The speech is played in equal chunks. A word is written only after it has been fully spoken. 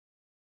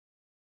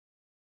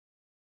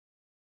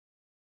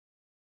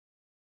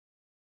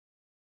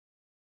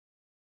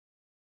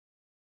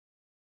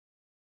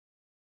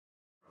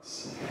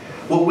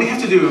What we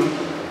have to do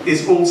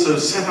is also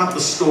set up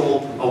the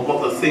stall of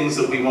what the things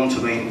that we want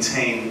to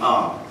maintain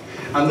are.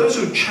 And those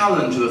who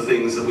challenge the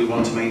things that we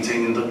want to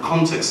maintain in the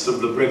context of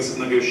the Brexit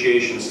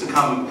negotiations to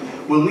come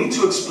will need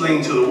to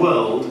explain to the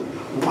world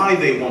why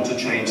they want to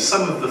change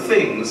some of the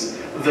things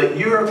that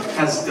Europe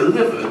has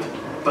delivered,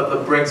 but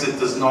that Brexit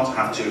does not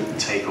have to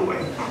take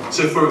away.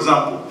 So, for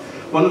example,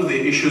 one of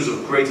the issues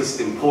of greatest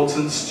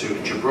importance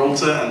to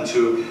Gibraltar and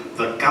to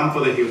the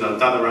Campo de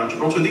Gibraltar around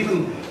Gibraltar, and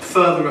even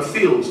further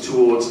afield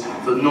towards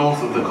the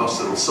north of the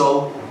Costa del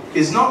Sol,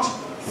 is not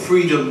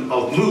freedom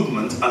of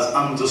movement as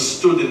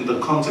understood in the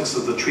context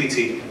of the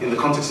treaty,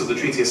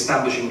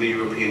 establishing the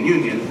European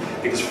Union,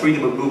 because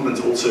freedom of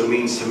movement also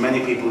means to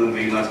many people in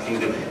the United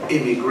Kingdom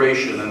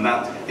immigration, and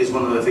that is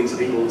one of the things that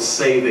people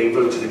say they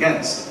voted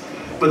against.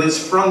 But it's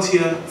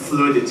frontier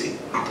fluidity,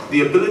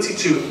 the ability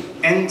to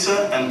enter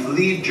and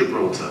leave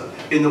Gibraltar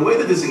in a way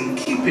that is in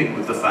keeping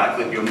with the fact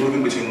that you're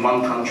moving between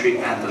one country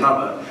and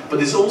another,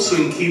 but is also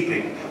in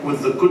keeping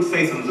with the good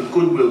faith and the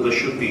goodwill there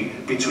should be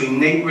between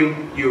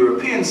neighbouring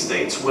European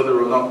states, whether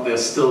or not they're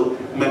still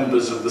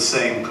members of the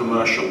same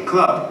commercial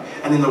club,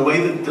 and in a way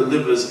that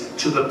delivers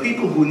to the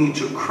people who need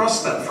to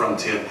cross that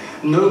frontier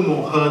no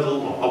more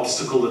hurdle or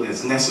obstacle than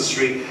is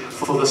necessary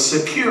for the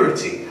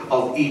security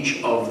of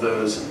each of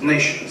those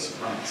nations.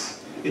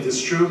 It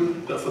is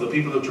true that for the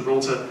people of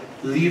Gibraltar,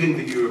 leaving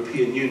the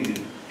European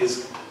Union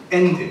is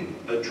ending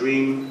a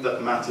dream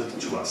that mattered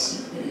to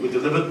us. We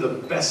delivered the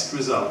best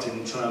result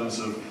in terms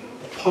of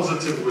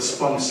positive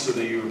response to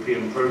the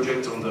European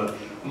project on the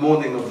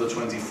morning of the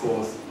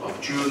 24th of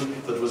June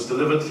that was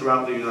delivered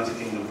throughout the United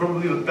Kingdom.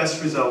 Probably the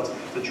best result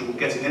that you will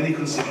get in any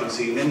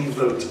constituency, in any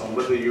vote on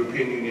whether the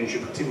European Union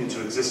should continue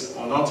to exist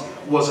or not,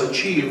 was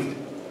achieved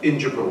in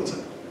Gibraltar.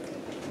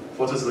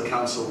 What has the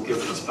Council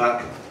given us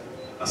back?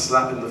 A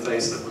slap in the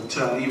face that would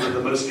turn even the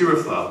most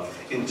Europhile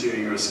into a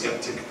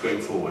Eurosceptic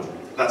going forward.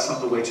 That's not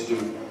the way to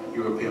do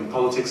European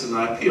politics, and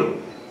I appeal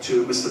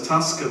to Mr.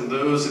 Tusk and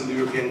those in the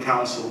European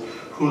Council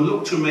who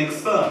look to make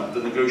firm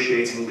the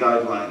negotiating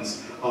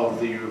guidelines of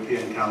the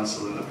European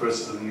Council in the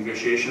process of the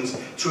negotiations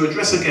to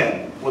address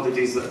again what it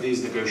is that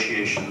these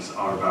negotiations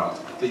are about.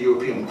 The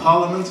European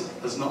Parliament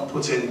has not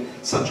put in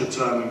such a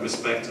term in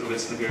respect of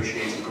its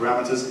negotiating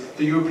parameters.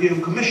 The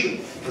European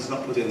Commission has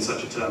not put in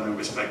such a term in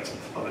respect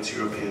of its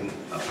European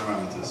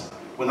parameters.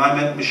 When I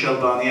met Michel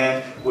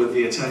Barnier with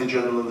the Attorney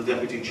General and the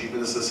Deputy Chief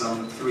Minister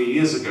some 3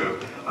 years ago,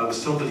 I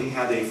was told that he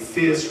had a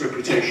fierce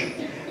reputation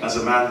as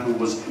a man who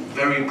was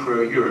very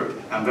pro-Europe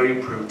and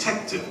very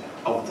protective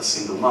of the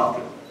single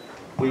market.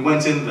 We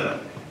went in there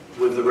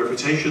with the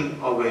reputation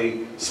of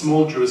a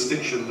small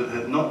jurisdiction that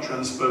had not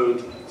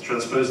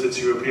transposed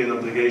its European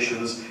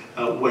obligations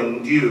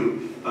when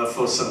due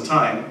for some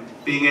time,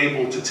 being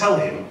able to tell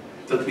him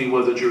that we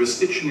were the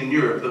jurisdiction in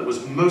Europe that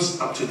was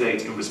most up to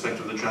date in respect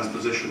of the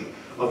transposition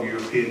of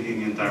European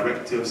Union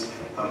directives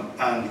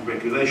and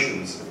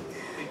regulations.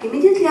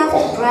 Immediately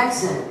after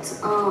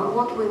Brexit,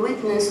 what we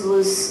witnessed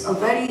was a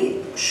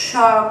very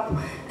sharp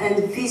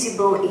and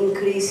visible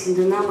increase in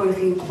the number of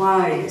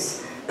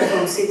inquiries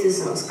from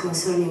citizens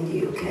concerning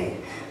the UK.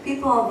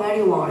 People are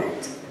very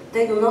worried.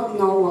 They do not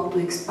know what to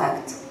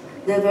expect.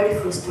 They're very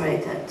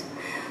frustrated.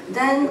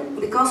 Then,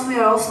 because we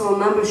are also a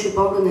membership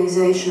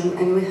organization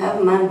and we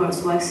have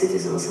members like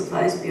Citizens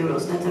Advice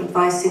Bureaus that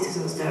advise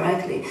citizens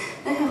directly,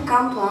 they have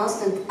come to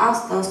us and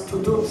asked us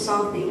to do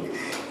something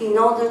in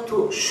order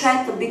to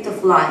shed a bit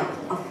of light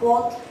of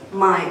what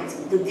might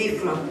the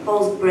different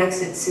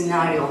post-Brexit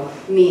scenario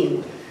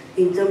mean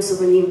in terms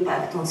of an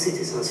impact on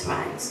citizens'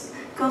 rights.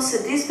 Because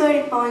at this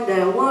very point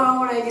there were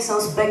already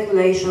some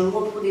speculation,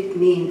 what would it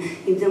mean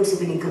in terms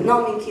of an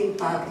economic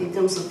impact, in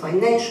terms of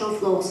financial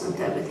flows and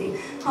everything.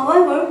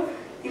 However,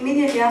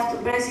 immediately after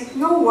Brexit,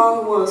 no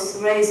one was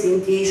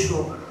raising the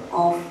issue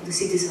of the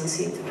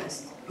citizens'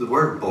 interest. The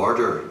word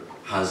border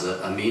has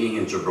a meaning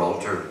in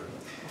Gibraltar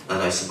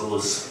that I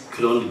suppose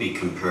could only be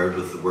compared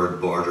with the word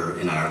border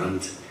in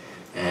Ireland.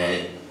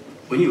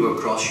 When you go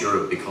across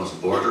Europe, because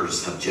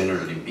borders have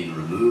generally been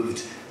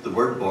removed, the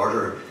word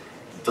border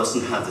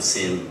doesn't have the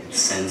same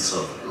sense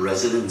of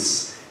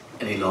resonance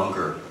any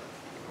longer,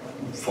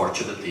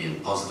 fortunately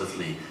and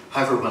positively.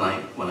 However,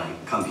 when I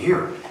come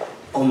here,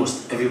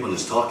 almost everyone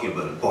is talking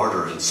about a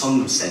border. In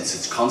some sense,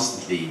 it's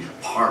constantly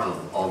part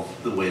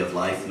of the way of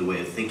life and the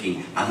way of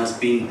thinking, and has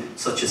been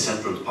such a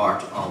central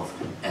part of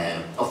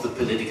the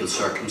political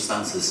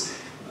circumstances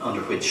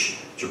under which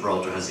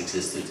Gibraltar has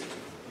existed.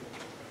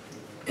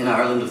 In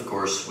Ireland, of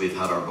course, we've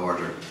had our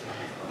border.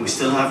 We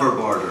still have our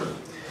border,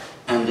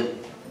 and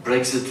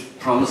Brexit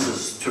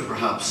promises to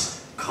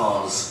perhaps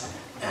cause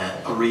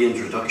a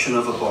reintroduction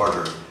of a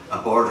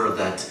border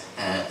that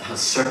has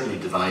certainly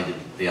divided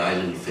the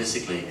island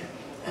physically,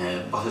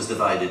 but has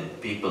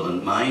divided people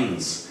and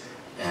minds.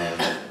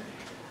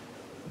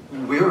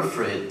 We're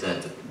afraid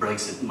that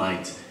Brexit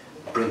might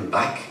bring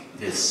back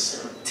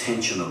this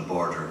tension of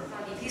border.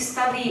 This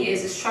study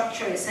is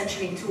structured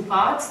essentially in two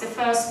parts. The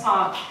first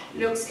part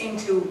looks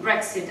into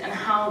Brexit and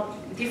how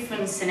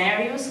different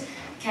scenarios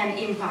can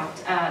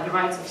impact the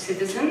rights of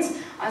citizens.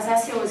 As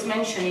Asia was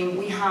mentioning,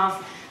 we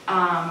have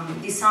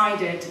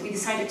decided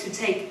to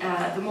take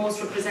the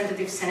most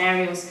representative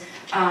scenarios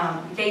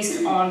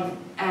based on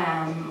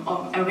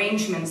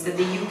arrangements that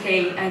the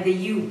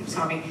EU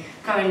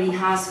currently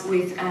has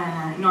with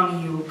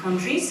non-EU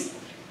countries.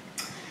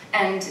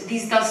 And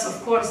this does,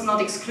 of course,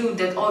 not exclude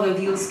that other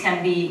deals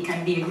can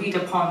be agreed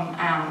upon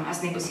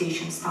as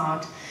negotiations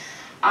start.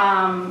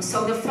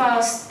 So the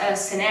first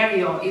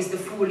scenario is the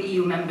full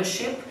EU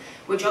membership,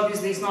 which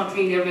obviously is not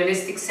really a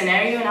realistic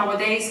scenario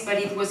nowadays, but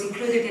it was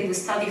included in the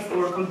study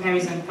for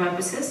comparison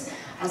purposes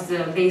as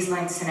the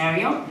baseline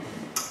scenario.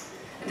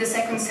 The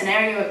second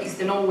scenario is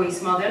the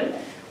Norway's model,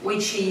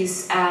 which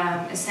is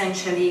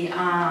essentially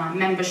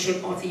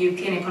membership of the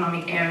European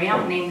Economic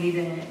Area, namely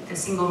the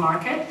single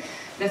market.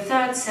 The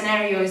third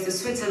scenario is the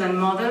Switzerland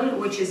model,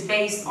 which is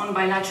based on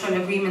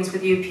bilateral agreements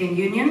with the European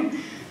Union.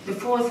 The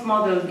fourth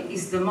model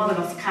is the model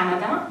of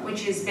Canada,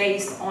 which is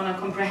based on a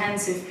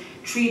comprehensive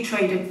free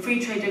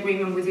trade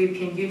agreement with the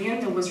European Union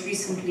that was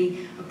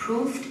recently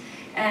approved.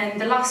 And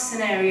the last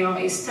scenario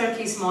is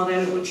Turkey's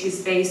model, which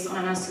is based on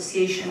an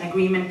association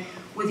agreement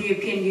with the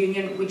European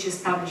Union, which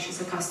establishes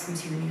a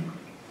customs union.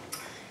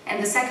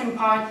 And the second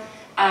part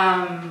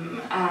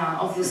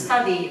of the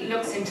study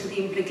looks into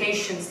the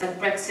implications that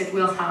Brexit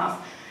will have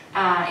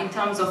in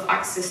terms of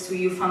access to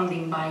EU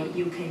funding by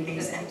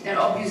UK-based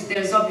entities.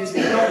 There's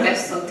obviously no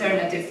best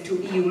alternative to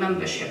EU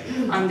membership,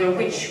 under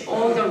which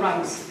all the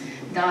rights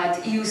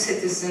that EU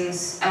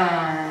citizens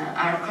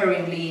are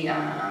currently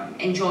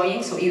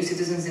enjoying, so EU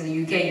citizens in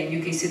the UK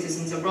and UK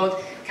citizens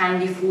abroad, can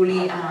be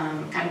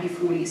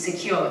fully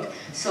secured.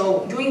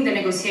 So during the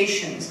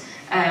negotiations,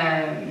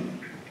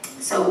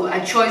 so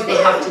a choice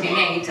will have to be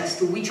made as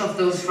to which of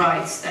those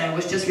rights that I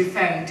was just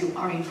referring to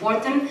are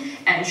important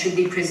and should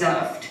be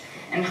preserved,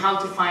 and how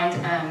to find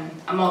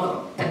a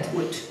model that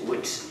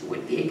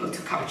would be able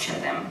to capture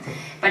them.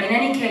 But in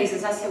any case,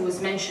 as Asia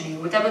was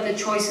mentioning, whatever the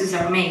choices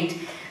are made,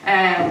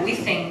 we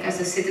think as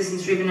a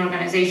citizens-driven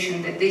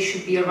organization that they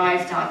should be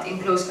arrived at in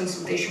close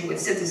consultation with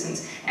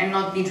citizens and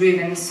not be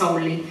driven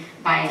solely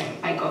by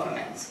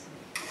governments.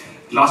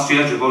 Last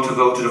year, Gibraltar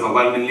voted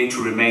overwhelmingly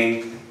to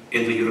remain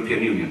in the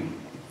European Union.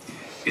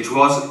 It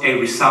was a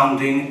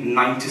resounding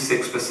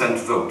 96%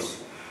 vote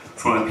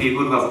from a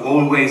people who have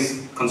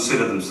always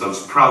considered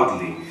themselves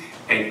proudly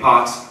a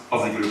part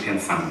of the European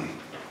family.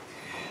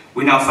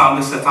 We now find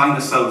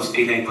ourselves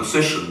in a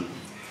position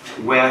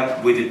where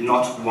we did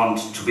not want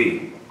to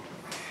be.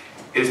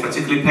 It is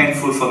particularly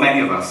painful for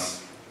many of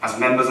us as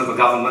members of a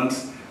government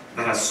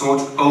that has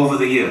sought over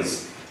the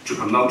years to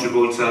promote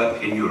Gibraltar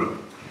in Europe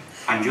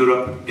and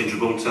Europe in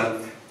Gibraltar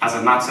as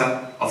a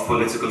matter of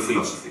political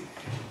philosophy.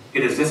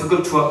 It is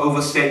difficult to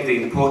overstate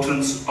the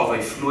importance of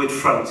a fluid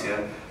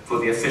frontier for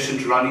the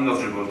efficient running of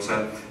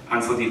Gibraltar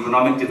and for the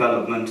economic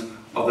development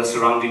of the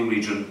surrounding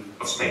region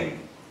of Spain.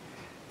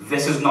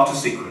 This is not a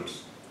secret.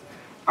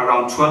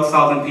 Around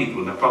 12,000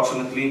 people,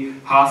 approximately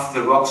half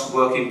the ROC's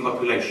working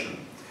population,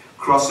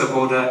 cross the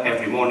border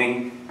every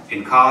morning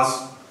in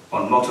cars,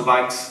 on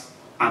motorbikes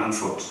and on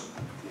foot.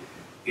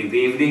 In the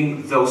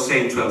evening, those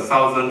same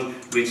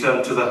 12,000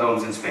 return to their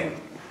homes in Spain.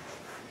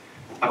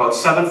 About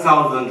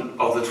 7,000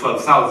 of the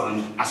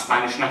 12,000 are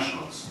Spanish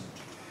nationals,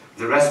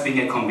 the rest being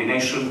a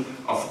combination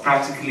of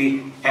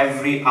practically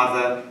every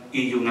other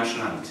EU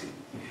nationality.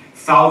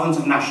 Thousands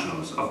of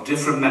nationals of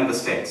different member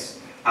states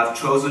have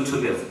chosen to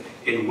live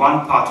in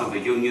one part of the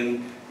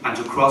Union and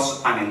to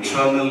cross an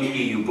internal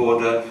EU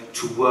border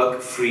to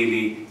work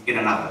freely in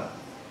another.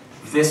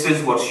 This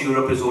is what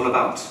Europe is all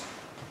about.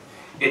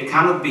 It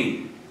cannot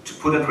be to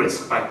put at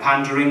risk by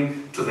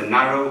pandering to the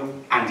narrow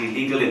and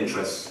illegal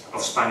interests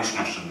of Spanish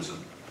nationalism.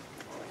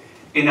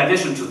 In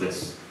addition to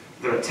this,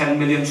 there are 10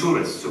 million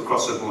tourists who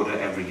cross the border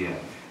every year,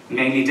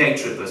 mainly day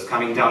trippers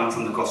coming down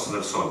from the Costa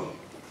del Sol.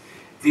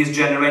 These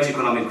generate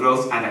economic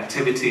growth and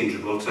activity in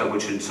Gibraltar,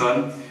 which in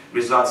turn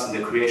results in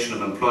the creation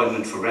of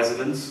employment for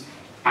residents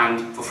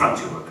and for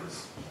frontier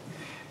workers.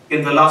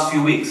 In the last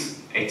few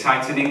weeks, a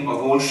tightening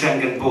of all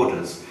Schengen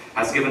borders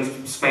has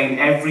given Spain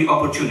every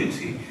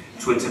opportunity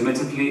to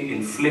intermittently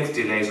inflict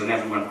delays on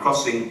everyone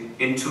crossing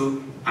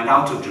into and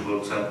out of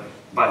Gibraltar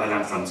by the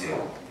land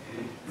frontier.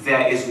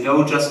 There is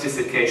no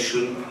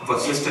justification for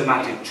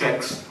systematic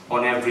checks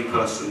on every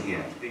person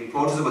here. The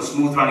importance of a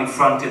smooth-running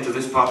front into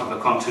this part of the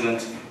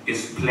continent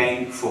is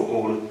plain for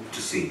all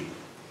to see.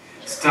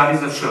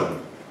 Studies have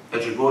shown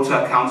that Gibraltar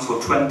accounts for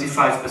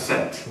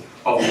 25%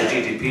 of the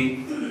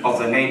GDP of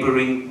the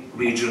neighbouring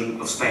region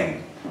of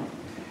Spain.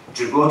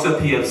 Gibraltar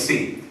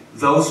PLC,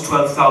 those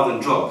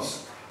 12,000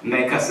 jobs,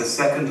 make us the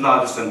second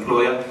largest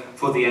employer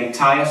for the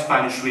entire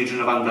Spanish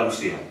region of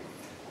Andalusia,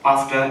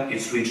 after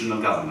its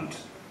regional government.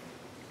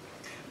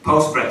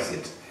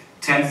 Post-Brexit,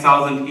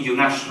 10,000 EU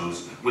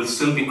nationals will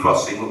still be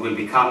crossing what will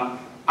become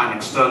an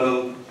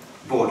external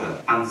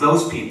border, and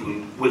those people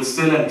will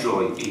still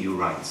enjoy EU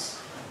rights.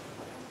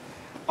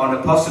 On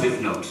a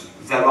positive note,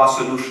 there are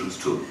solutions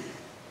too.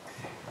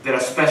 There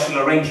are special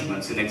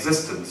arrangements in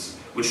existence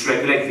which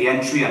regulate the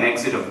entry and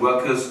exit of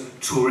workers,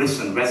 tourists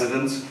and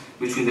residents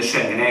between the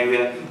Schengen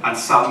area and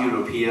some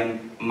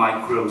European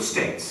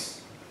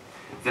micro-states.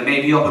 There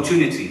may be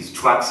opportunities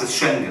to access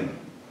Schengen.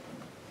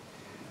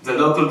 The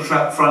local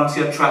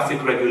frontier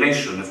traffic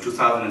regulation of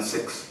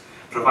 2006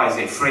 provides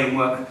a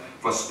framework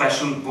for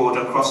special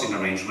border crossing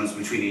arrangements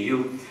between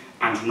EU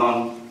and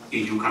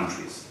non-EU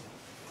countries.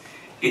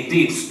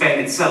 Indeed, Spain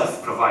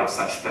itself provides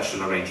such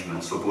special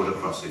arrangements for border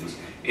crossings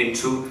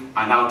into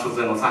and out of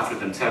the North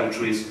African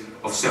territories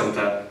of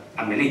Ceuta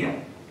and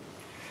Melilla.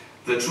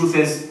 The truth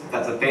is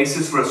that the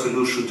basis for a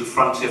solution to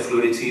frontier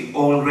fluidity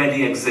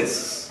already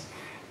exists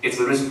if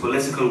there is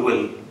political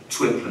will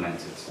to implement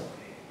it.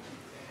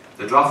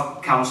 The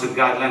draft Council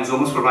guidelines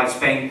almost provide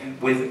Spain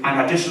with an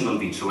additional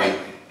veto,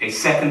 a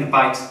second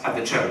bite at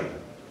the cherry.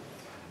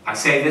 I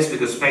say this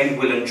because Spain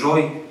will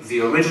enjoy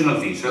the original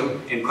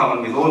veto in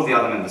common with all the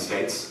other member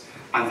states,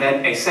 and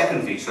then a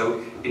second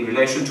veto in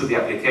relation to the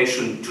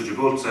application to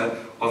Gibraltar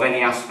of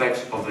any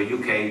aspect of the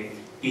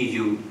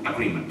UK-EU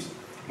agreement,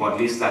 or at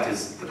least that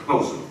is the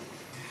proposal.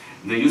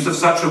 The use of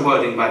such a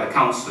wording by the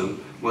Council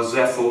was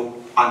therefore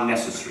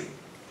unnecessary.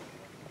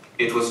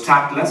 It was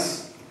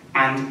tactless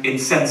and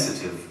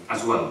insensitive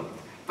as well,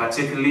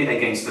 particularly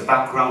against the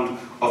background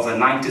of the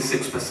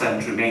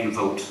 96% Remain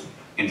vote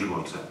in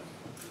Gibraltar.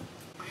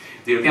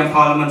 The European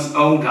Parliament's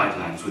own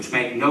guidelines, which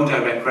make no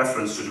direct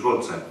reference to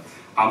Gibraltar,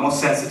 are more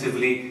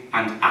sensitively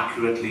and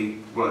accurately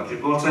worded.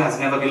 Gibraltar has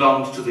never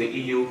belonged to the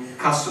EU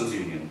customs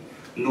union,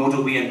 nor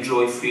do we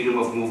enjoy freedom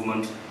of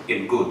movement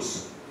in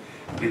goods.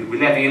 We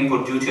levy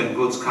import duty on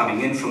goods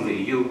coming in from the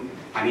EU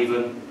and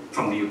even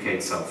from the UK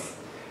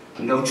itself.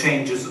 No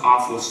changes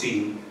are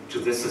foreseen to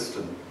this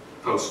system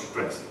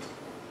post-Brexit.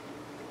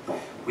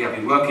 We have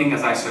been working,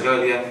 as I said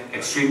earlier,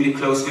 extremely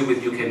closely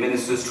with UK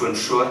ministers to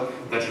ensure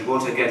that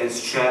Gibraltar gets its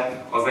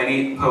share of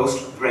any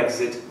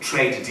post-Brexit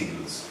trade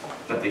deals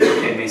that the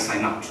UK may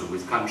sign up to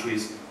with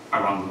countries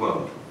around the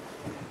world.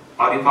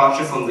 Our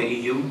departure from the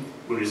EU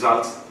will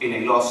result in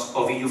a loss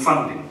of EU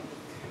funding.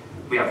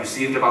 We have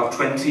received about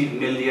 20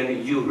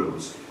 million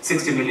euros,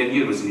 60 million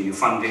euros in EU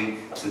funding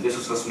since this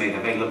was first made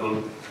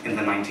available in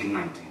the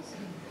 1990s.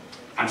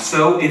 And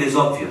so it is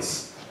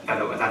obvious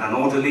that an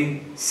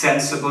orderly,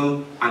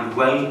 sensible and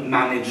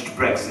well-managed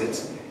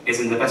Brexit is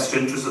in the best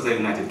interest of the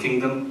United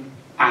Kingdom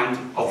and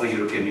of the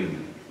European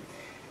Union.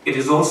 It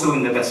is also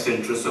in the best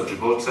interest of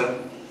Gibraltar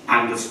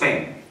and of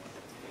Spain.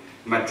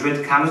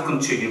 Madrid cannot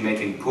continue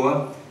making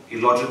poor,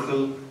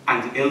 illogical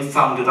and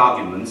ill-founded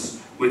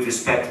arguments with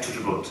respect to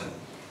Gibraltar.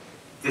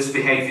 This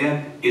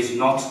behaviour is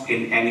not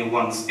in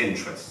anyone's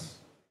interests.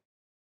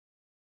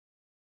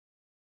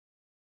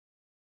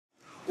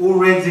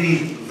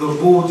 Already the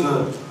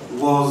border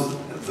was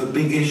the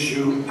big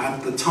issue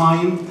at the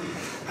time,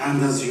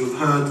 and as you've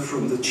heard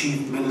from the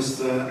Chief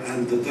Minister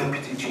and the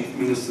Deputy Chief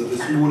Minister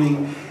this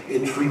morning,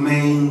 it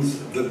remains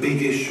the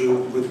big issue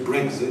with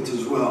Brexit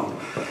as well.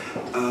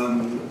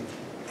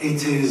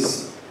 It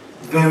is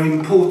very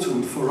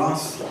important for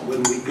us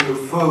when we go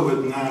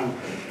forward now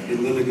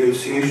in the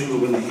negotiation, or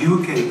when the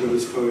UK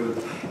goes forward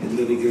in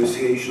the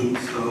negotiations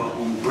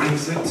on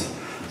Brexit,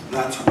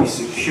 that we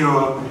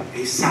secure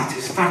a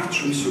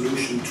satisfactory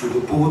solution to the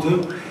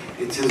border.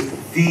 It is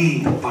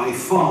by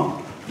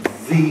far,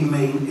 the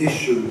main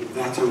issue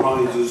that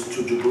arises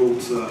to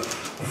Gibraltar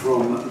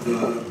from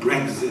the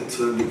Brexit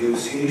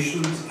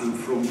negotiations and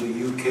from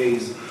the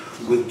UK's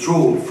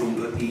withdrawal from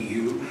the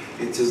EU.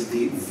 It is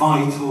the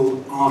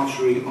vital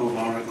artery of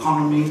our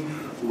economy,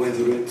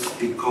 whether it's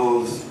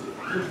because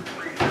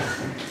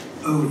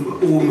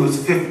over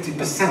almost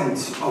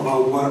 50% of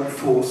our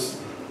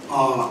workforce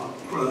are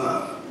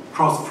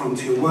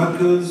cross-frontier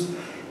workers.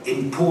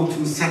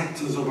 Important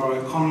sectors of our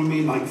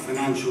economy, like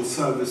financial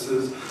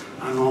services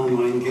and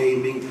online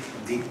gaming,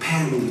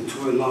 depend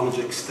to a large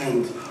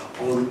extent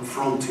on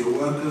frontier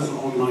workers.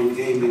 Online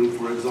gaming,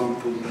 for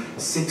example,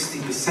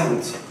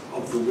 60%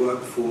 of the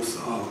workforce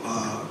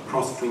are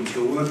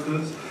cross-frontier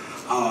workers.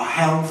 Our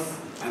health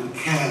and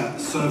care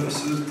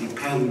services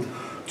depend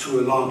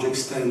to a large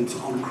extent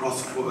on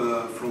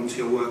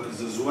cross-frontier workers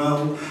as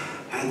well.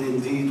 And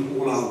indeed,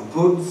 all our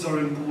goods are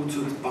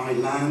imported by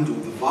land, or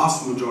the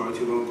vast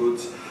majority of our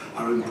goods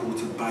are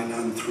imported by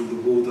land through the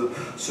border.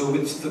 So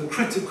it's the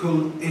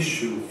critical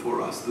issue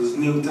for us, there's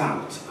no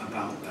doubt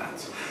about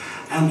that.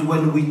 And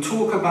when we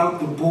talk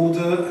about the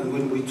border, and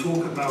when we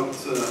talk about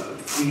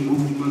free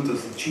movement,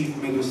 as the Chief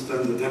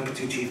Minister and the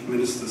Deputy Chief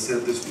Minister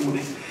said this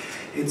morning,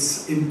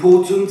 it's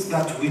important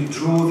that we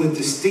draw the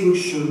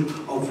distinction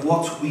of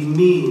what we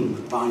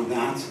mean by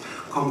that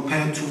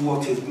compared to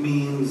what it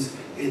means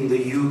in the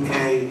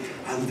UK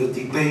and the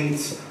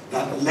debates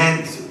that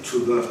led to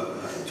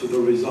the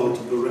result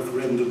of the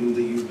referendum in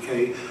the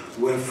UK,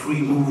 where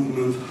free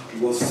movement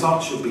was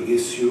such a big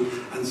issue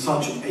and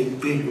such a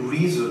big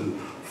reason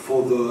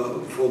for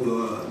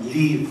the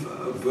leave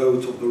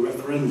vote of the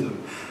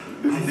referendum.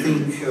 I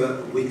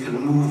think we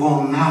can move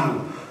on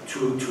now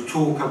to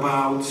talk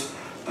about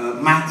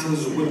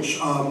matters which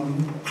are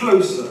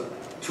closer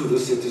to the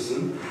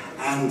citizen,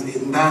 and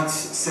in that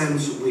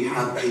sense we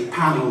have a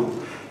panel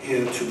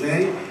here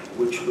today,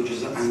 which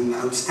is an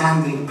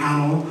outstanding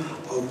panel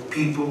of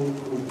people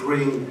who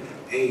bring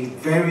a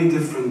very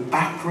different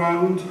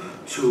background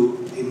to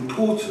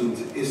important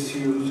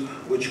issues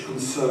which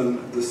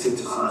concern the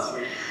citizens.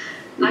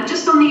 Now,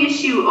 just on the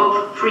issue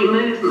of free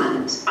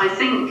movement, I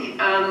think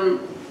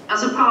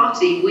as a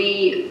party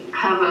we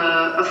have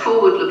a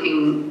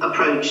forward-looking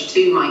approach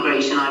to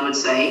migration, I would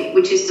say,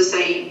 which is to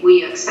say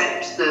we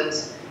accept that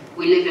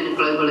we live in a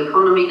global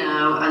economy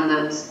now and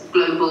that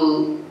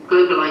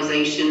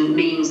globalization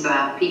means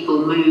that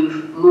people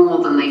move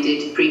more than they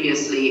did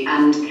previously.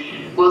 And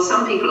while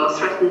some people are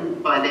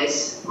threatened by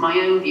this, my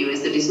own view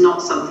is that it's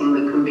not something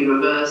that can be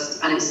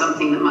reversed, and it's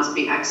something that must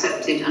be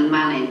accepted and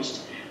managed,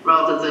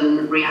 rather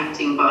than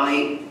reacting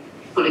by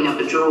pulling up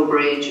a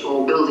drawbridge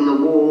or building a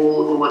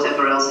wall or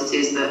whatever else it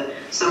is that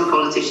some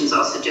politicians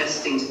are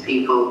suggesting to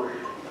people.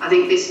 I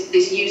think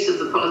this use of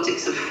the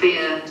politics of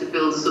fear to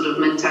build a sort of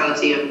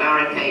mentality of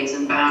barricades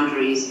and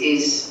boundaries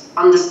is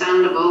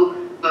understandable,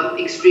 but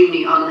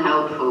extremely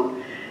unhelpful.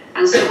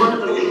 And so one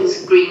of the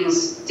things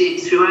Greens did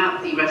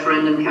throughout the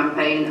referendum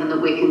campaign, and that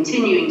we're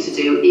continuing to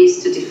do,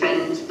 is to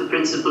defend the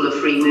principle of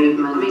free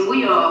movement. I mean,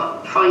 we are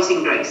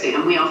fighting Brexit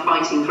and we are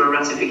fighting for a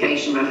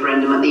ratification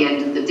referendum at the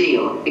end of the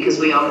deal, because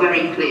we are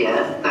very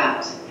clear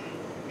that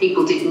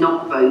people did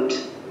not vote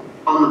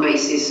on the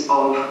basis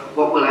of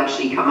what will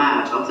actually come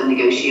out of the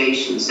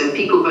negotiations. So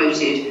people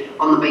voted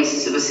on the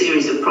basis of a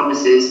series of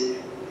promises,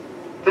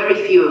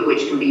 very few of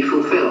which can be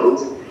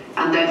fulfilled.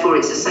 And therefore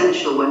it's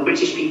essential, when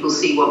British people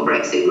see what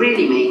Brexit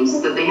really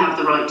means, that they have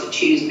the right to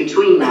choose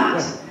between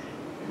that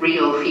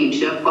real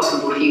future,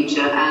 possible future,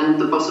 and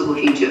the possible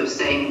future of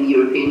staying in the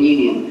European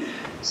Union.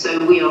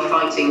 So we are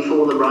fighting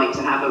for the right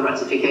to have a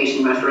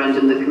ratification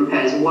referendum that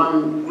compares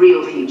one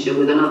real future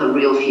with another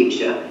real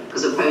future,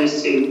 as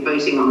opposed to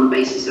voting on the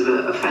basis of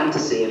a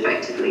fantasy,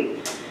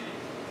 effectively.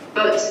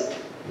 But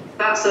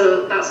that's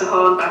a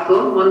hard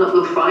battle, one that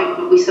we'll fight,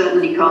 but we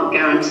certainly can't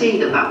guarantee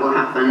that that will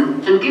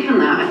happen. And given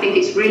that, I think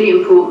it's really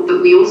important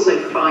that we also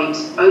fight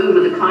over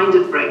the kind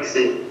of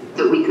Brexit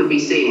that we could be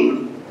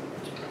seeing.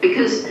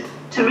 Because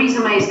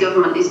Theresa May's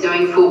government is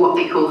going for what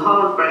they call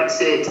hard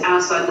Brexit,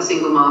 outside the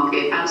single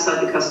market,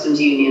 outside the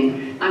customs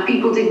union. Now,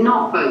 people did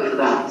not vote for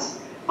that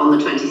on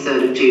the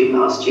 23rd of June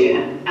last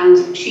year,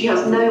 and she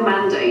has no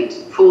mandate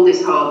for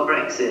this hard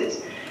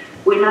Brexit.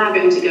 We're now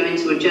going to go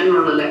into a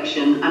general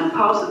election, and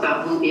part of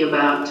that will be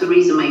about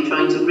Theresa May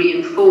trying to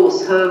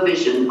reinforce her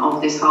vision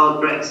of this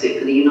hard Brexit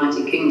for the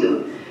United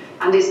Kingdom.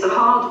 And it's the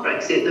hard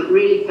Brexit that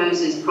really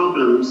poses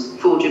problems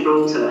for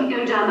Gibraltar. We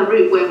go down the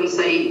route where we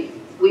say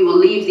we will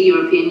leave the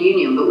European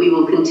Union, but we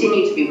will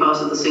continue to be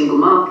part of the single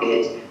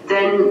market,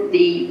 then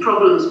the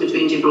problems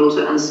between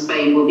Gibraltar and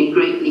Spain will be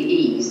greatly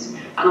eased.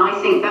 And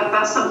I think that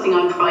that's something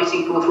I'm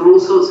fighting for all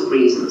sorts of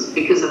reasons,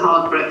 because a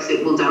hard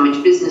Brexit will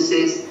damage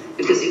businesses,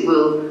 because it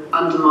will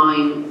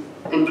undermine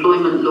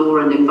employment law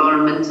and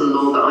environmental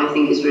law that I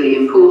think is really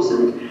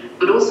important,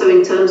 but also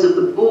in terms of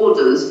the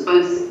borders,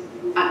 both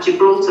at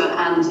Gibraltar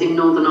and in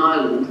Northern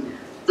Ireland,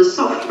 the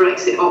soft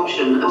Brexit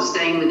option of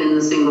staying within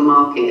the single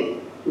market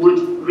would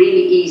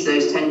really ease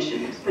those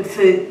tensions. But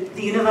for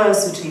the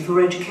university, for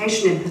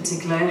education in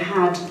particular, it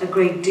had a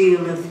great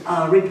deal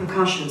of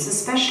repercussions,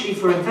 especially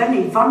for a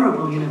very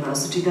vulnerable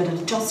university that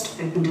had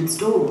just opened its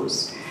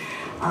doors.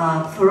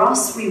 For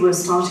us, we were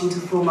starting to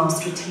form our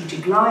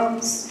strategic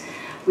lines.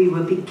 We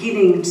were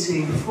beginning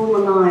to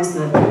formalise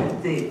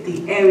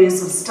the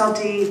areas of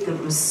study, the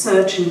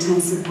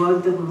research-intensive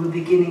work that we were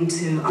beginning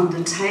to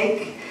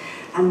undertake.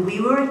 And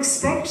we were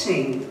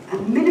expecting a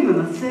minimum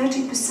of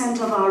 30%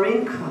 of our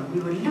income. We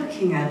were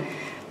looking at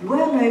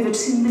well over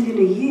 2 million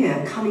a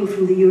year coming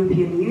from the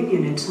European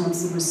Union in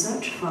terms of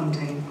research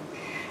funding.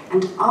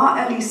 And our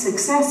early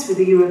success with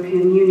the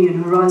European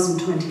Union Horizon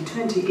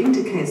 2020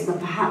 indicates that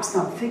perhaps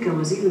that figure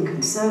was even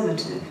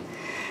conservative.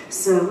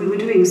 So we were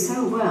doing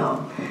so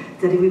well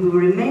that if we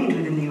remained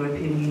within the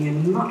European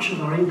Union, much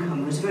of our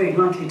income was very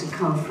likely to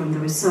come from the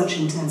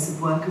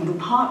research-intensive work and the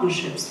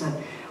partnerships that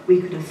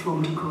we could have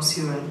formed across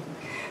Europe.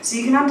 So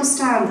you can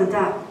understand that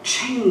that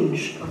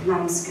change of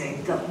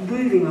landscape, that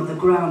moving of the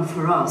ground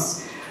for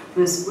us,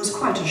 was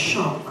quite a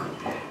shock.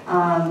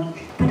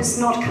 But it's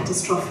not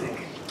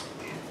catastrophic.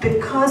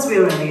 Because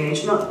we're early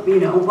age, not,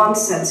 in one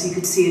sense you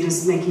could see it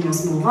as making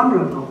us more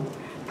vulnerable,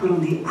 but on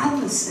the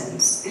other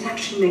sense, it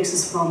actually makes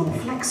us far more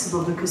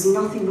flexible because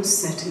nothing was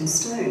set in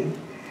stone.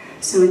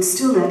 So it's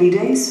still early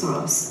days for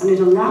us, and it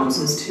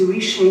allows us to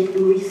reshape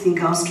and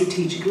rethink our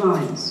strategic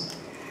lines.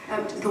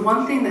 The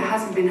one thing that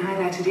hasn't been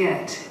highlighted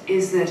yet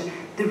is that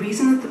the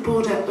reason that the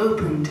border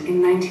opened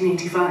in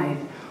 1985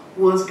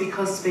 was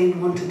because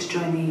Spain wanted to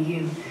join the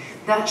EU.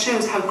 That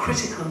shows how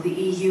critical the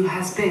EU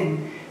has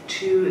been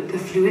to the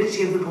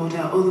fluidity of the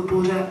border, or the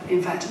border,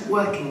 in fact,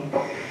 working.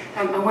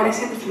 And when I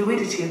say the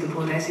fluidity of the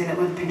border, I say that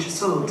with a pinch of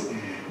salt,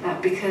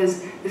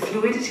 because the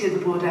fluidity of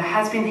the border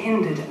has been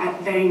hindered at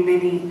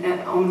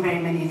on very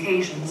many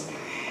occasions.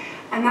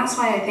 And that's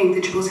why I think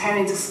the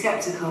Gibraltarians are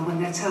sceptical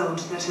when they're told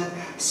that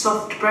a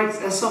softer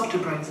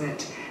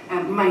Brexit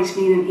might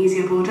mean an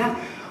easier border.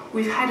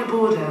 We've had a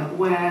border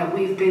where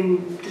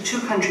the two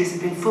countries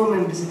have been full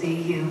members of the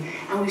EU,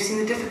 and we've seen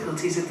the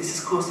difficulties that this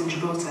has caused in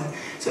Gibraltar.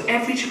 So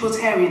every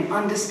Gibraltarian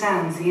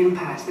understands the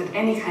impact that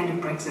any kind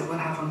of Brexit will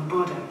have on the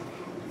border.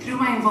 Through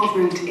my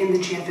involvement in the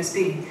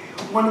GFSB,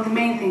 one of the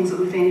main things that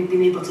we've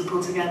been able to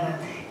pull together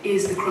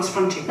is the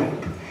cross-frontier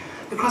group.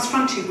 The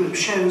cross-frontier group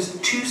shows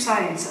two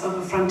sides of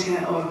a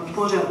frontier or a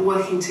border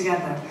working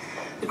together.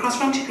 The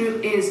cross-frontier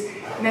group is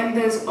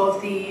members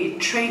of the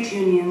trade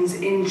unions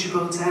in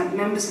Gibraltar,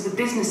 members of the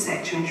business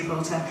sector in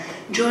Gibraltar,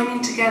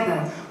 joining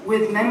together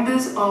with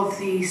members of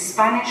the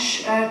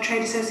Spanish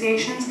trade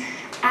associations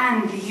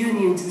and the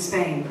unions in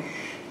Spain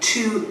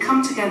to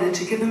come together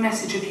to give a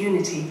message of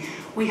unity.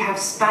 We have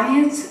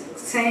Spaniards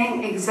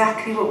saying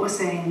exactly what we're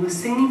saying. We're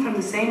singing from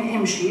the same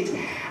hymn sheet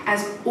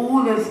as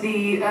all of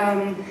the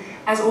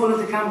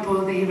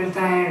Campo de Gibraltar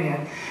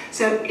area.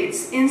 So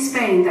it's in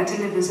Spain that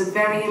delivers a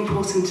very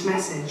important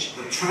message.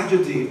 The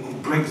tragedy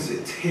of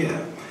Brexit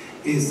here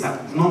is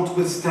that,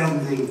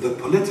 notwithstanding the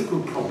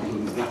political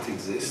problems that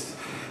exist,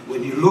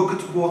 when you look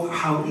at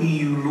how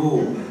EU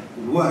law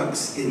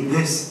works in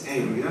this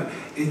area,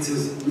 it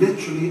is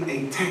literally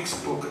a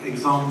textbook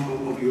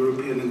example of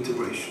European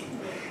integration.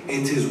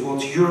 It is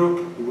what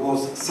Europe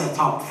was set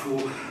up for,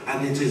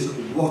 and it is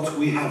what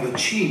we have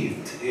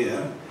achieved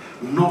here,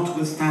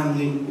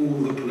 notwithstanding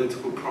all the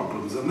political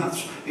problems, and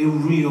that's a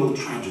real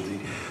tragedy.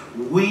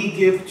 We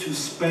give to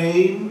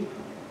Spain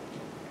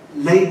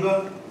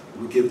labour,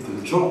 we give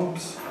them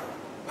jobs,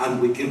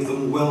 and we give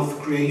them wealth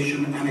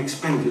creation and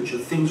expenditure,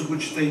 things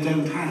which they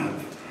don't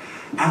have.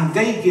 And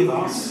they give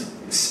us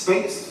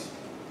space,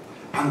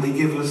 and they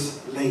give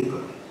us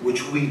labour,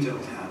 which we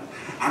don't have.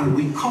 And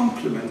we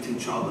complement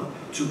each other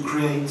to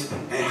create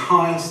a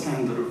higher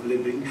standard of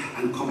living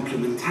and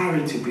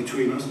complementarity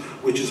between us,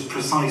 which is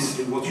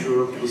precisely what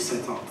Europe was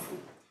set up for.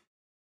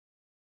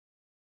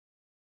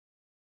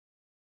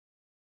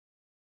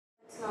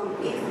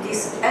 If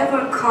this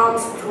ever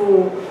comes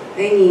to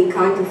any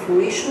kind of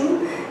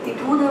fruition,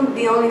 it wouldn't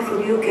be only for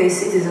UK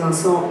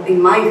citizens, so in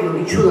my view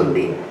it shouldn't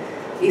be.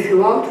 If you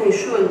want to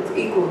ensure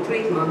equal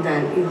treatment,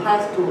 then you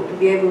have to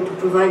be able to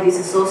provide this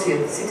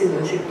associate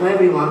citizenship to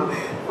everyone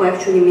who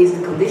actually meets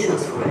the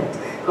conditions for it.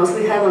 Because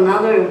we have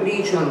another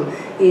region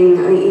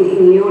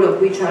in Europe,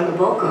 which are the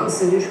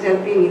Balkans, and which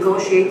have been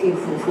negotiating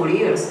for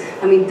years.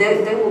 I mean,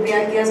 they will be,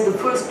 I guess, the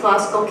first to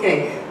ask,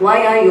 okay,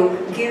 why are you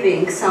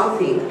giving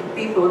something to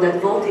people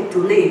that voted to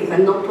leave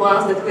and not to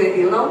us that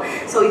we,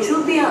 So it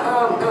should be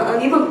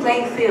an even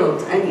playing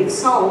field, and if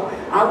so,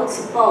 I would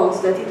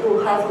suppose that it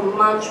will have a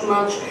much,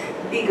 much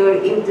bigger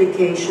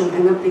implication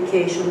and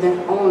application than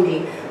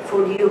only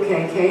for the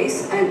UK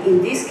case. And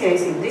in this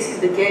case, if this is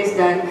the case,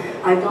 then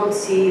I don't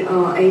see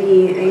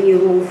any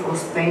room for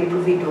Spain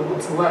to veto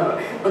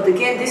whatsoever. But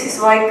again, this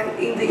is like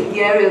in the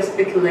area of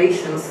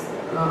speculations.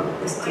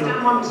 Still. I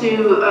don't want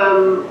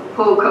to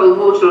pour cold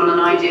water on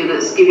an idea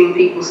that's giving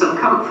people some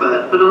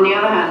comfort, but on the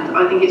other hand,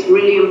 I think it's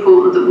really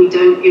important that we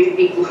don't give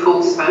people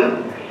false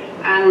hope.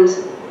 And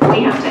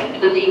we have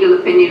taken a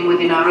legal opinion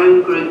within our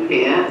own group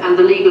here, and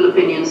the legal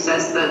opinion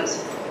says that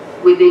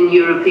within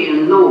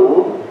European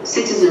law,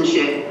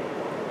 citizenship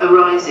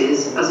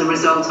arises as a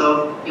result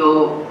of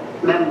your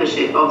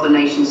membership of the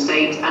nation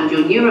state, and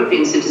your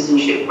European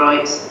citizenship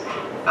rights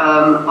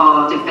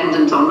are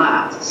dependent on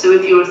that. So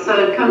if you're a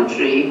third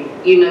country,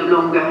 you no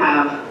longer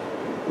have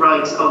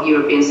rights of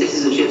European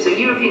citizenship. So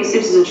European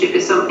citizenship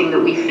is something that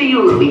we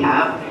feel that we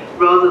have,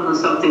 rather than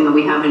something that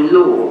we have in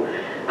law.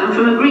 And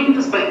from a Green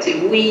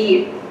perspective,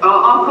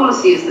 our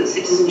policy is that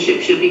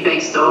citizenship should be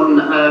based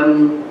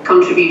on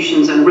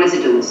contributions and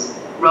residence,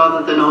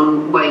 rather than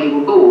on where you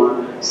were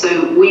born.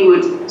 So we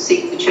would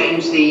seek to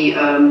change the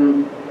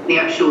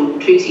actual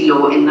treaty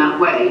law in that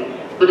way.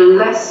 But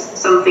unless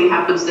something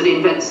happens that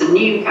invents a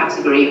new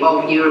category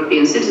of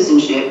European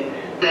citizenship,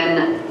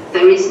 then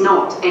there is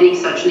not any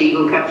such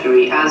legal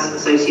category as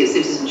associate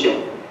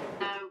citizenship.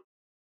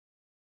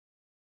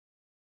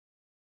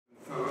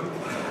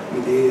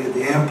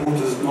 The airport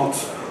is not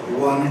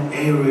one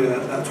area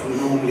that we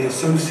normally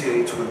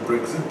associate with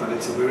Brexit, but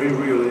it's a very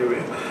real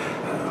area.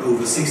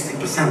 Over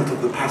 60%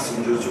 of the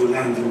passengers who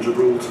land in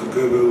Gibraltar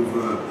go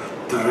over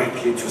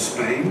directly to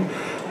Spain.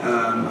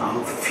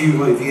 Our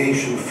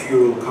aviation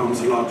fuel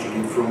comes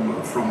largely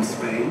from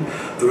Spain.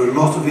 There are a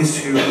lot of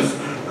issues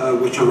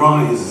which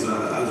arise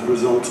as a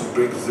result of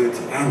Brexit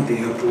and the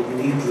airport,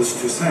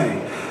 needless to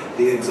say.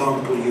 The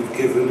example you've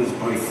given is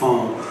by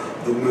far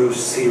the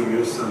most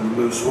serious and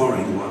the most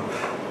worrying one.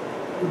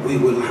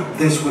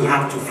 This will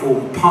have to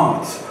form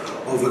part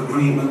of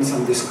agreements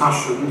and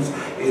discussions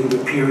in the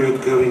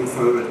period going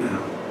forward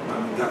now.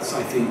 That's,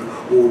 I think,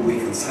 all we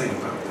can say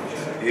about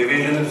that. The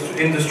aviation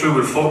industry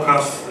will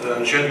forecast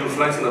and schedule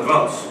flights in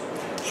advance.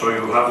 So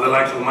you have the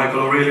likes of Michael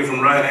O'Reilly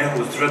from Ryanair,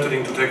 who is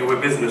threatening to take away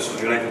business from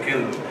the United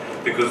Kingdom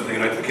because the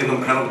United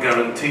Kingdom cannot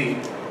guarantee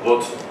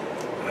what,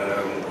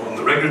 on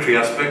the regulatory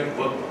aspect,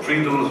 what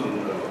freedoms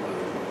and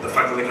the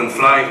fact that they can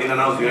fly in and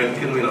out of the United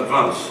Kingdom in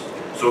advance.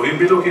 So we'll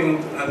be looking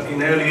at,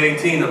 in early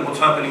 18 at what's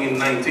happening in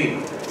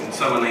 19, in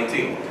summer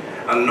 19.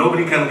 And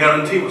nobody can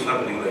guarantee what's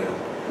happening there.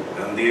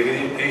 in the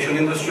aviation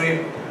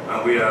industry,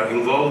 and we are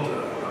involved,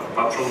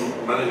 apart from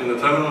managing the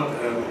terminal,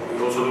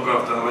 we also look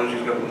after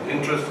managing government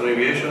interest in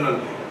aviation,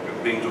 and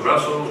we've been to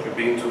Brussels, we've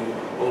been to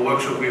all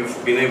workshops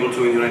we've been able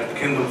to in the United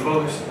Kingdom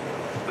for this.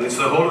 And it's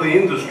the whole of the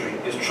industry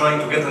is trying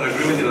to get an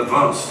agreement in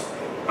advance,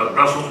 but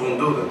Brussels won't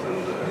do that, and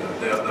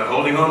they're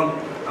holding on,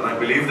 and I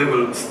believe they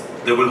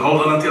will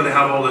hold on until they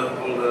have all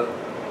the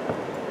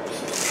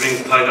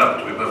strings tied up,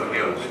 to be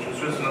perfectly honest. In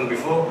Switzerland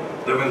before,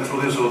 they went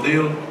through this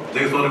ordeal,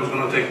 they thought it was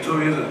going to take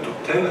 2 years, and it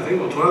took 10, I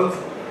think, or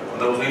 12.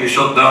 That was nearly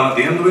shut down at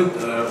the end of it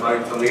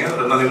by something else,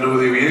 had nothing to do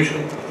with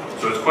aviation.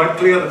 So it's quite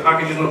clear the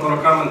package is not going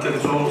to come until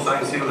it's all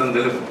signed, sealed and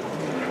delivered.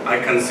 I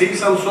can see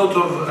some sort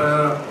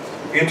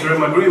of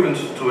interim agreement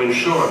to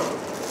ensure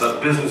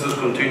that businesses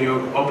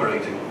continue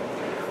operating.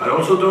 I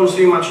also don't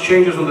see much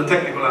changes on the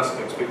technical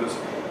aspects, because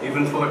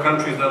even for the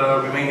countries that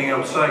are remaining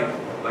outside,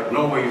 like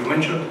Norway you've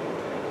mentioned,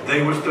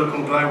 they will still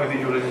comply with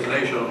EU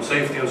legislation on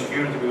safety and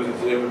security because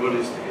it's in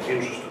everybody's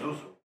interest to do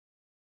so.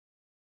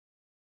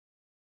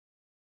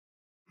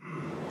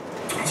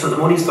 So the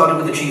morning started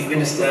with the Chief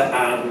Minister,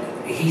 and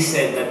he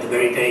said that the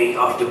very day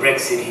after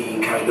Brexit he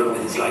carried on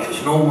with his life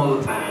as normal,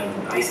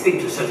 and I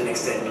think to a certain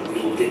extent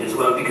we all did as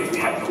well because we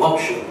had no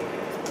option.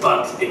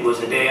 But it was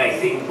a day, I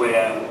think,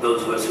 where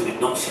those of us who did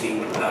not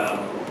sleep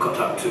got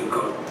up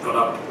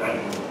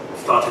and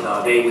started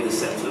our day with a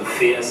sense of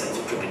fear, a sense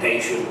of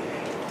trepidation.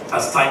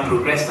 As time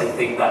progressed, I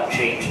think that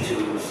changed to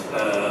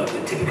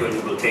the typical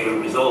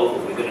Gibraltarian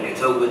resolve, we're going to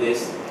get over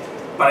this.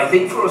 But I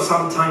think for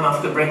some time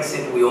after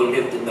Brexit, we all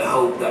lived in the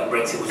hope that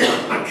Brexit was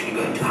not actually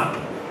going to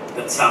happen,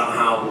 that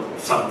somehow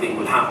something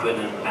would happen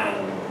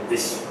and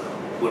this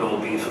would all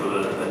be sort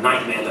of a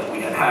nightmare that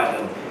we had had,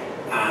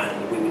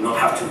 and we would not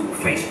have to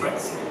face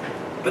Brexit.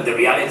 But the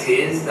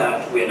reality is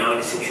that we are now in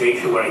a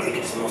situation where I think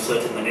it's more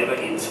certain than ever,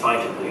 in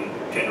spite of the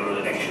general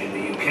election in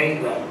the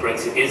UK, that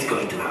Brexit is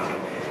going to happen.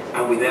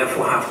 And we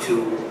therefore have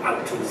to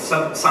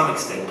some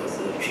extent, as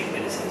the Chief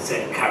Minister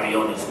said, carry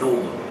on as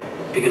normal.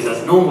 Because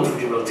as normal for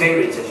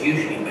Gibraltarians has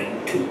usually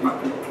meant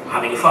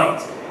having a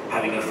fight.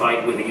 Having a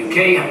fight with the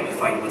UK, having a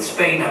fight with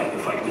Spain, having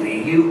a fight with the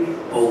EU,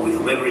 or with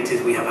whomever it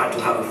is, we have had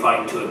to have a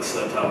fight to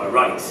assert our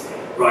rights.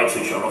 Rights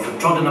which are often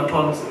trodden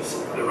upon,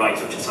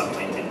 rights which are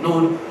sometimes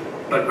ignored,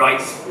 but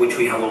rights which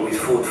we have always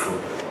fought for.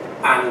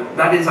 And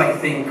that is, I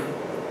think,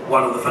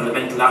 one of the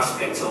fundamental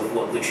aspects of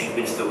what the Chief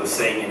Minister was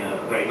saying in a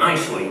very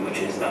nice way, which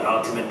is that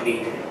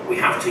ultimately we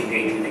have to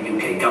engage with the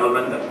UK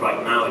government, that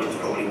right now it is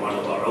probably one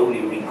of our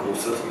only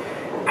recourses,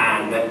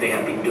 and that they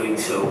have been doing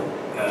so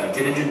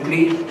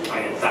diligently.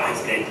 That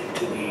has led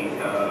to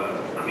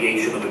the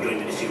creation of a joint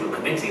ministerial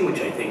committee,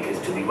 which I think is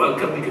to be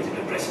welcomed because it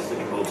addresses the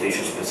Gibraltar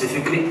issue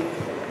specifically.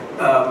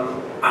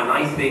 And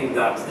I think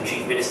that the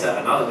Chief Minister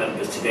and other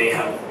members today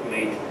have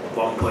made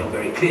one point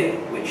very clear,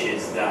 which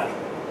is that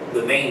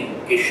the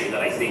main issue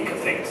that I think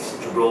affects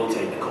Gibraltar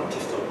in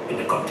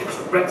the context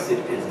of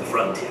Brexit is the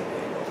frontier.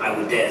 I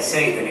would dare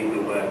say that if we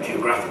were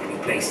geographically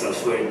placed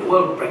elsewhere in the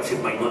world,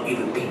 Brexit might not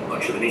even be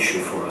much of an issue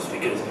for us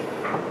because,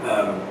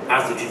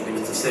 as the Chief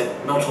Minister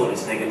said, not all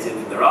is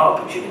negative. There are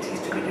opportunities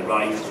to be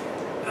derived.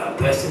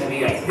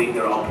 Personally, I think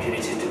there are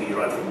opportunities to be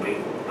derived from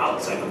being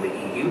outside of the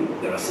EU.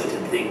 There are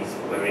certain things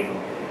wherein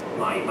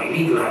my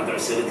legal hand, there are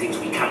certain things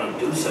we cannot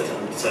do,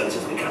 certain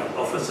services we cannot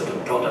offer,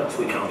 certain products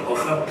we cannot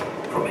offer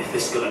from a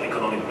fiscal and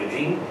economic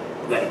regime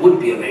that would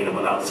be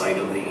available outside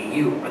of the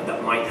EU, and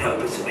that might help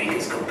us to make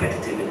us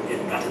competitive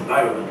in that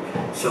environment.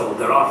 So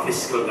there are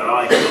fiscal, there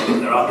are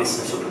economic, there are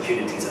business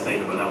opportunities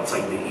available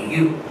outside the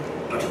EU,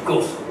 but of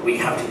course we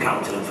have to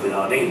countenance with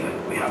our neighbour,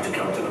 we have to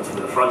countenance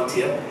with the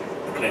frontier.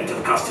 The Collector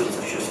of Customs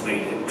has just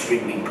made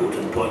extremely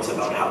important points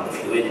about how the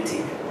fluidity,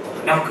 or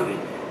the lack of it,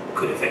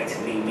 could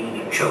effectively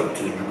mean a choke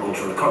to the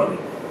Gibraltar economy.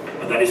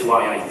 And that is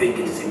why I think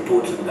it is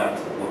important that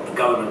what the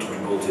government of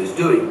Gibraltar is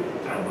doing,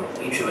 and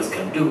what each of us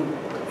can do,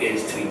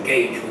 is to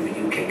engage with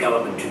the UK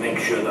government to make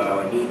sure that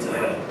our needs are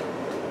heard.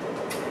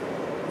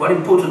 One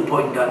important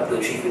point that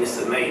the Chief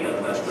Minister made,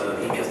 and that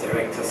the ECAS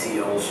Director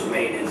CEO also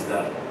made, is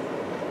that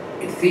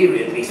in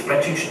theory at least,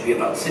 Brexit should be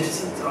about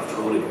citizens.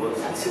 After all, it was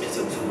the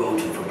citizens who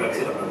voted for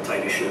Brexit. I'm not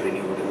entirely sure they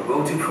knew what they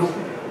were voting for,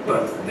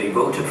 but they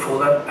voted for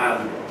that.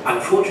 And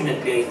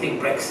unfortunately, I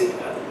think Brexit,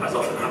 as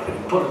often happens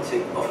in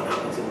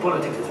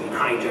politics, has been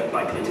hijacked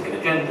by political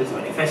agendas,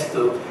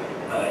 manifestos,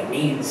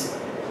 needs,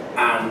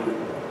 and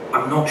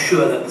I'm not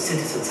sure that the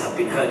citizens have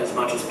been heard as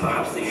much as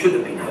perhaps they should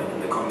have been heard in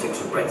the context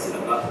of Brexit.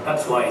 And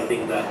that's why I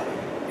think that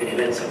an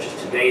event such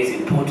as today is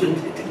important.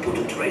 It's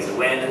important to raise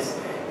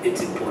awareness.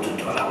 It's important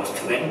to allow us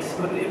to vent,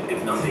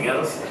 if nothing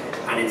else.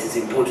 And it is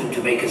important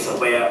to make us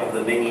aware of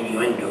the many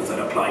innuendos that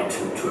apply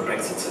to a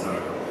Brexit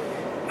scenario.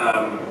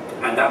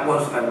 And that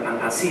was, and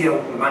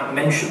CEO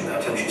mentioned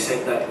that, and she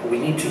said that we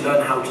need to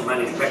learn how to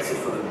manage Brexit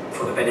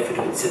for the benefit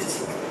of its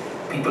citizens.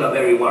 People are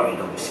very worried,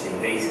 obviously.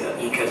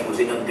 ECAS was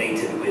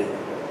inundated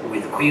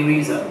with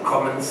queries and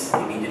comments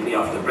immediately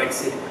after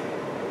Brexit.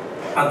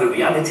 And the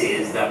reality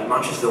is that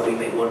much as though we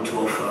may want to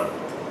offer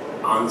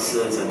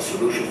answers and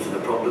solutions to the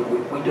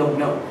problem, we don't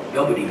know.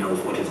 Nobody knows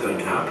what is going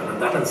to happen,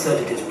 and that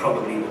uncertainty is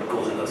probably what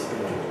causes us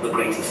the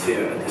greatest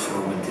fear at this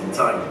moment in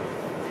time.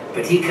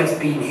 But ECAS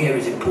being here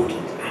is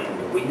important,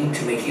 and we need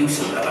to make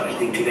use of that, and I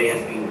think today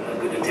has been a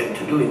good attempt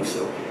to doing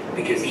so,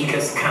 because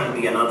ECAS can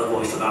be another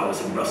voice of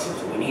ours in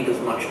Brussels. We need as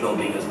much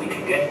lobbying as we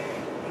can get.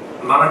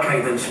 Malachi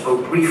then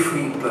spoke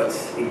briefly, but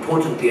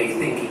importantly, I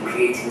think, in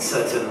creating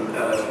certain,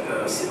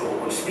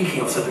 or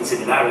speaking of certain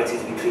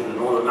similarities between the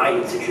Northern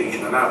Ireland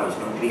situation and ours,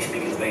 not least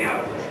because they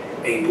have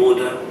a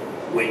border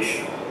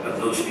which, as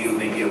those of you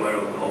may be aware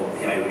of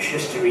the Irish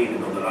history, the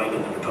Northern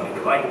Ireland and Republic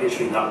of Ireland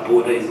history, that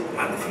border is,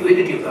 and the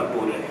fluidity of that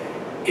border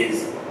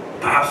is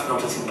perhaps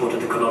not as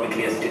important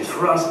economically as it is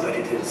for us, but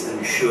it has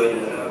ensured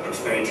a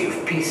prosperity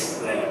of peace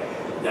there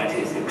that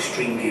is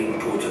extremely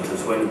important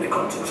as well in the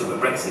context of a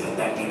Brexit, and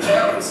that needs to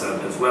be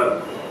preserved as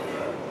well.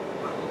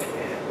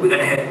 We then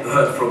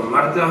heard from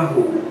Marta,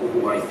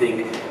 who I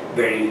think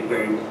very,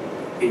 very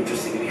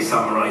interestingly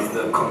summarized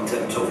the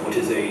content of what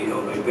is a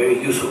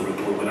very useful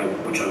report,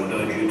 which I would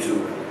urge you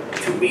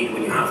to read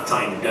when you have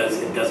time.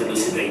 It does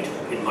elucidate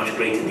in much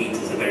greater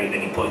detail the very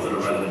many points that are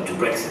relevant to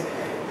Brexit.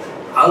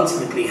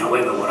 Ultimately,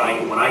 however, what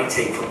I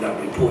take from that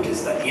report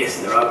is that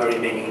yes, there are very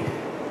many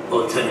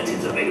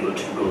alternatives available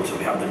to Gibraltar.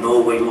 We have the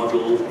Norway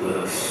model,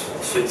 the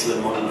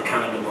Switzerland model, the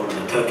Canada model,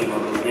 the Turkey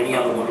model, and any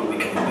other model we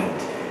can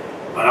invent.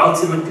 But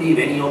ultimately, if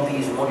any of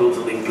these models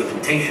or the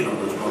implementation of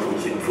those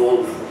models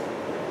involve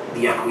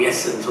the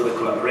acquiescence or the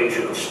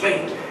collaboration of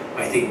Spain,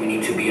 I think we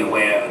need to be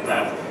aware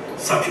that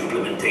such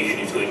implementation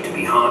is going to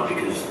be hard,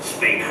 because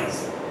Spain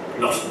has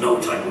lost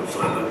no time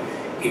whatsoever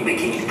in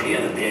making it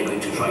clear that they are going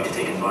to try to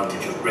take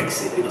advantage of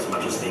Brexit in as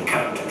much as they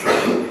can to try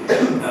to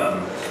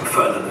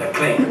further their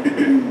claim,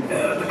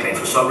 the claim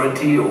for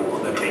sovereignty, or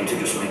the claim to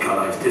just make our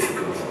lives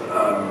difficult.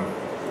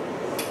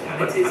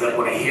 And it is that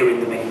what I hear in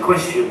the many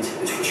questions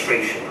is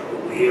frustration.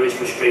 What we hear is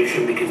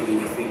frustration because we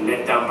have been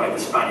let down by the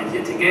Spaniards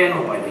yet again,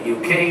 or by the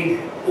UK,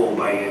 or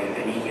by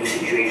an EU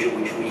situation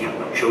which we have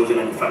not chosen,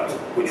 and in fact,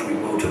 which we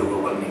voted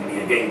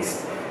overwhelmingly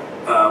against.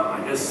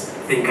 I just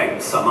think I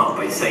would sum up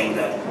by saying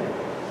that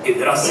if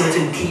there are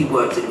certain key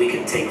words that we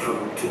can take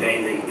from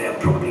today, they are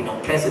probably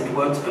not pleasant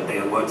words, but they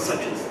are words such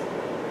as,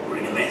 we're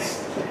in a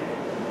mess,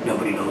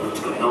 nobody knows what's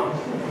going on,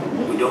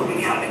 we don't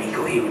really have any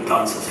coherent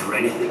answers for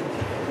anything,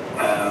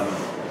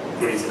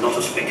 there is a lot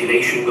of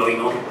speculation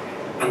going on,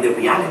 and the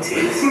reality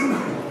is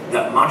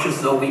that much as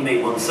though we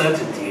may want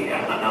certainty,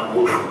 and I'm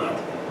all for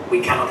that,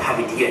 we cannot have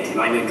it yet. If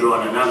I may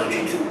draw an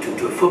analogy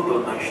to a football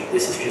match,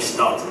 this has just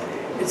started.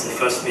 It's the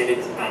first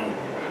minute, and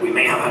we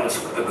may have had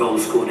a goal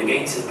scored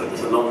against us, but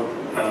there's a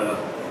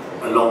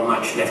long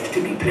match left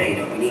to be played,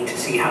 and we need to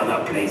see how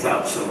that plays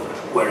out. So,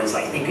 whereas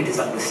I think it is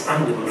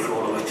understandable for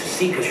all of us to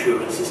seek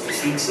assurances, to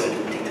seek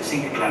certainty, to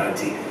seek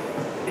clarity,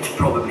 it's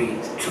probably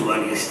too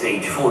early a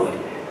stage for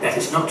that. That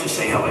is not to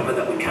say, however,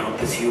 that we cannot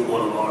pursue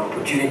all of our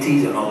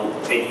opportunities and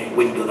any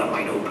window that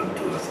might open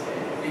to us.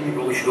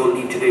 We should all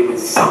leave today with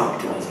some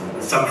optimism,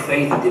 with some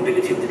faith in the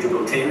ability of the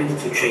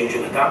Gibraltarians to change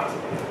and adapt.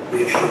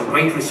 We have shown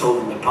great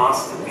resolve in the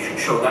past, and we should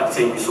show that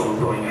same resolve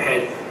going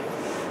ahead.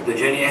 The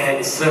journey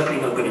ahead is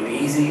certainly not going to be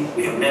easy.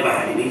 We have never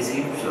had it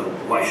easy, so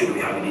why should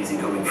we have it easy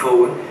going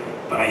forward?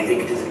 But I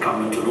think it is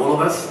incumbent on all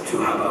of us to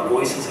have our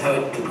voices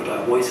heard, to put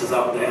our voices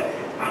out there,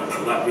 and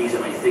for that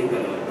reason I think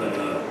that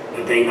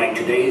a day like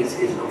today is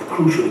of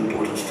crucial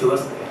importance to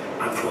us,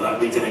 and for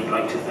that reason I'd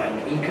like to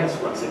thank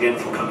ECAS once again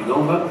for coming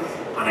over,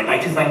 and I'd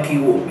like to thank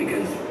you all,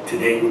 because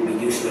today would be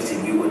useless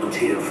if you were not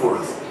here for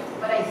us.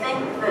 But I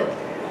think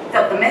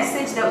that the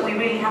message that we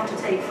really have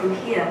to take from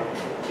here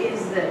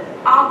is that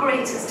our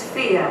greatest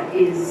fear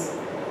is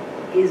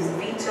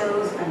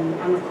vetoes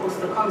and of course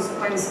the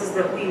consequences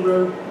that we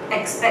will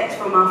expect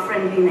from our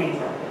friendly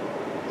neighbour.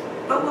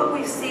 But what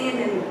we've seen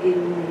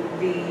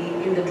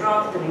in the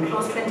draft and in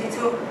clause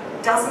 22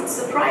 doesn't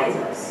surprise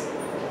us.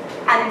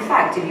 And in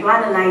fact, if you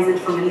analyse it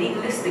from a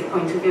legalistic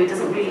point of view, it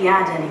doesn't really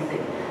add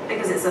anything,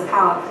 because it's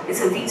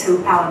a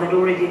veto power that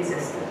already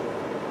existed.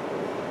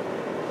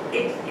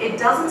 It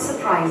doesn't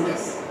surprise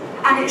us,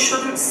 and it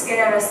shouldn't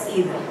scare us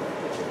either.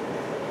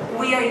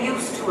 We are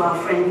used to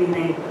our friendly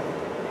neighbour.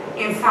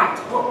 In fact,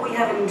 what we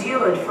have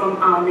endured from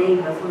our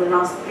neighbour for the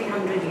last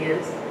 300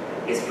 years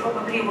is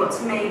probably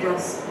what's made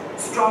us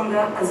stronger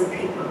as a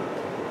people.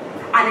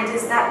 And it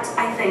is that,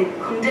 I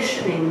think,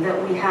 conditioning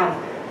that we have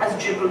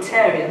as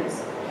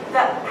Gibraltarians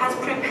that has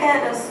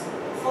prepared us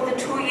for the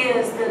 2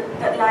 years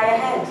that lie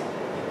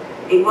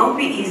ahead. It won't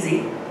be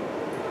easy.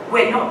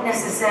 We're not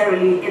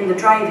necessarily in the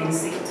driving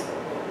seat.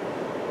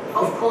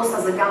 Of course,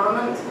 as a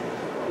government,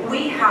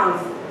 we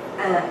have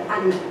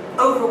an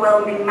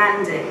overwhelming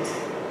mandate.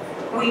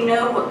 We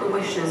know what the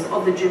wishes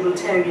of the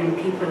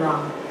Gibraltarian people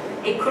are.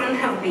 It couldn't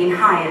have been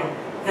higher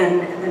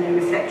than a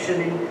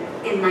reflection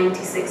in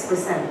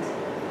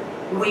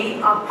 96%.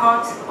 We are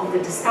part of the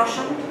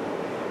discussion.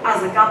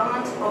 As a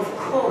government, of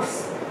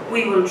course,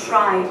 we will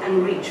try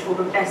and reach for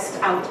the best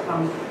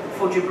outcome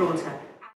for Gibraltar.